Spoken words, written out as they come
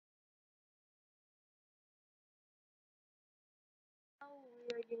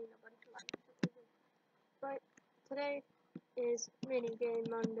getting a bunch of likes. But today is Minigame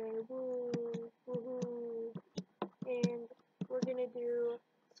Monday. Woo, woohoo. And we're gonna do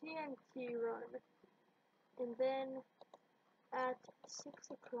TNT run. And then at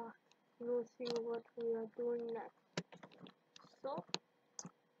 6 o'clock, we'll see what we are doing next. So,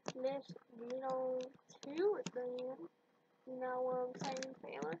 let's get on to it then. You know what I'm saying,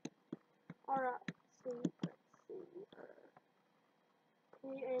 Taylor? Alright, so let's see.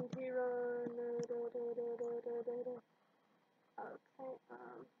 TNT run. Okay,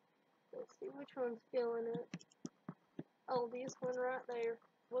 let's see which one's feeling it. Oh, this one right there.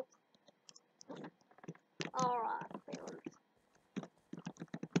 Whoops. Alright, failures.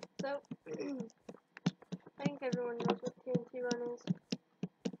 So, I think everyone knows what TNT run is.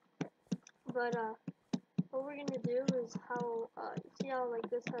 But, what we're gonna do is how, you see how, like,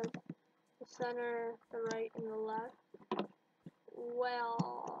 this has the center, the right, and the left?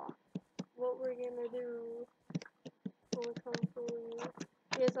 Well, what we're gonna do, is,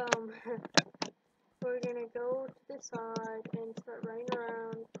 we're gonna go to the side and start running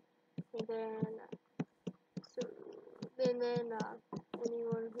around, and then,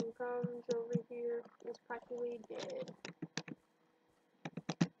 anyone who comes over here is practically dead.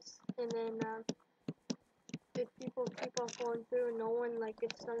 And then, if people keep on going through and no one, like,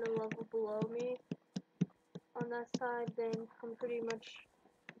 gets on the level below me on that side, then I'm pretty much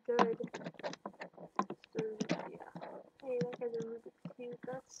good. So, yeah. Hey, that guy's a Rubik's Cube,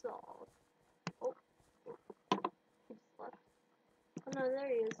 that's solved. Oh, he just left. Oh no, there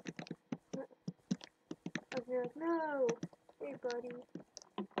he is. I'd be like, no! Hey, buddy.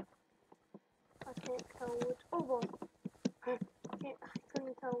 I can't tell which. Oh, well. I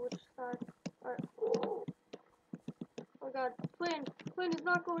couldn't tell which side. Alright. Oh. Oh god. Plan is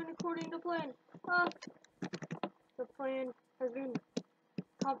not going according to plan. The plan has been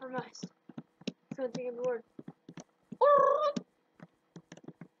compromised. It's gonna take a word.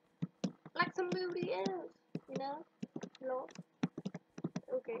 Like somebody else. You know? Hello?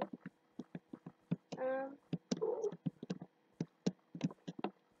 Okay.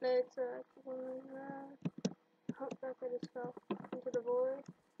 Let's, keep on moving around. Oh, that guy just fell into the void.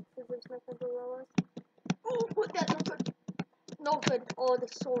 Because there's nothing below us. Oh, that's not good. No good. Oh,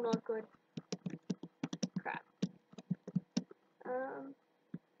 that's so not good. Crap.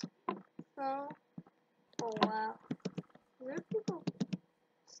 So, oh wow. Is there people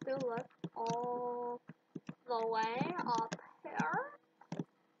still left all the way up here?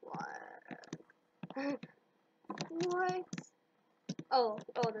 What? What? Oh,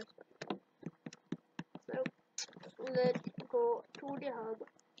 there's one. So, let's go to the hub.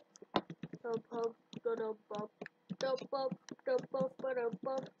 Hub, I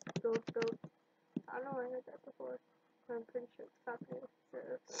don't know, I heard that before. I'm pretty sure it's happening. So,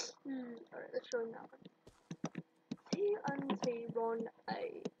 alright, let's show him that one. TNT Run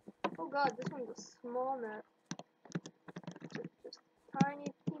A. Oh god, this one's a small map. Just tiny,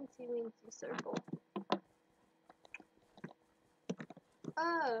 teensy weensy circle.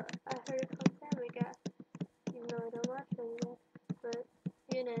 Oh, I heard it from Family Guy. Even though I don't watch Family Guy. But,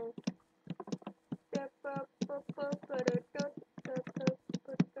 you know.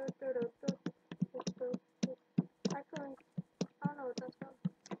 Actually, I don't know what that's from.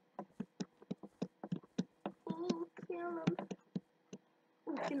 Ooh, kill him.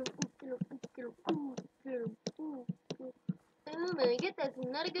 Ooh, kill him, ooh, kill him, ooh, kill him, ooh, kill him, ooh, kill him. Oh my god, that's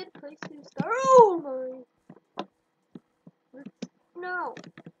not a good place to start. Oh my. No.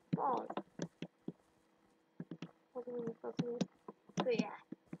 Balls. That's me. So yeah.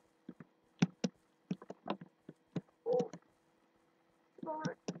 Oh.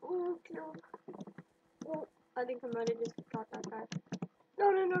 Oh, kill him. Oh, I think I might have just got that guy. No.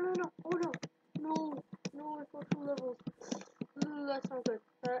 Oh no. No, I fell 2 levels. Ooh, that's not good.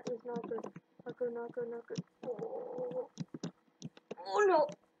 That is not good. Not good. Oh. Oh no.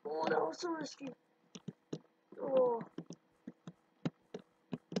 Oh, that was so risky. Oh.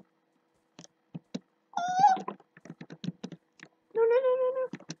 No. No.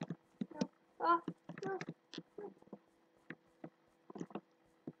 No.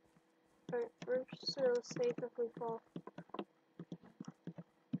 Alright, we're so safe if we fall.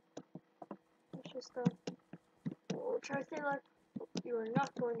 Let's just, oh, try to stay alive. Oh, you are not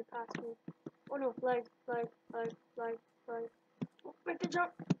going to pass me. Oh no, lag. Oh, make the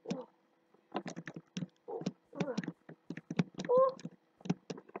jump. Oh. Oh.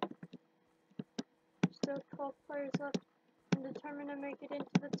 Still 12 players left. I'm determined to make it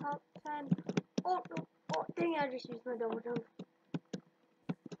into the top 10. Oh no. Oh, dang it, I just used my double jump.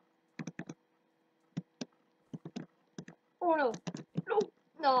 Oh no.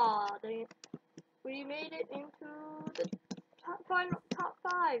 Aw, dang it. We made it into the top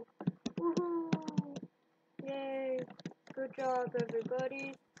 5. Woohoo! Yay! Good job,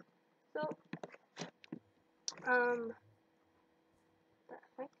 everybody. So, the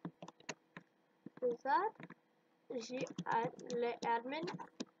heck is that? Le admin?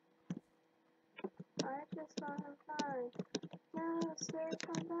 I just saw him fine. No, sir,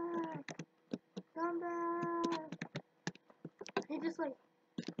 come back. Come back. He just like,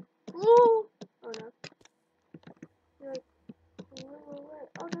 woo! Oh no. He's like, wait.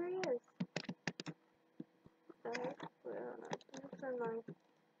 Oh, there he is. What the heck? Wait, hold on. I'm gonna turn my.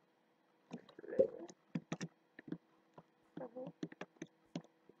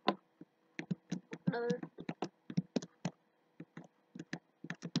 Another.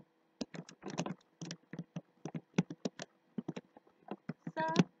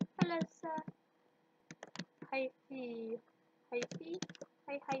 Sir, hello, sir. Hyphy. Hyphy?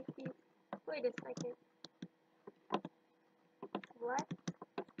 Hyphy. Wait a second. What?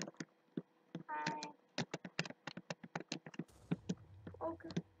 Hi. Okay.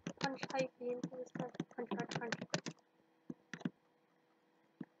 Punch Hyphy into his head. Punch.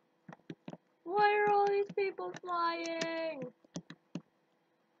 Why are all these people flying?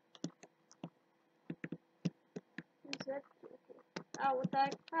 Who's that? Oh, what the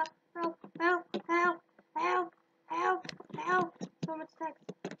heck? Help. So much text.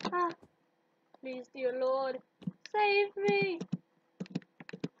 Ah. Please, dear Lord, save me.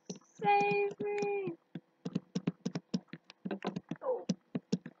 Save me. Oh.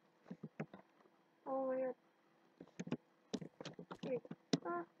 Oh my god. Okay.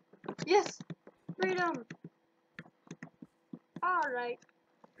 Ah. Yes! Freedom! Alright.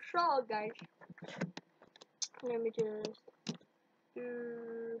 Sure, guys. Let me just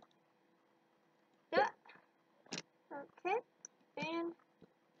do that. Okay. And,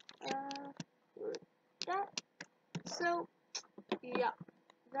 that. So, yeah.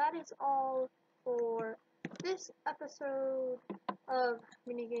 That is all for this episode of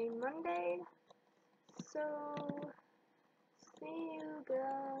Minigame Monday. So, see you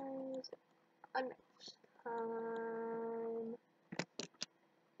guys on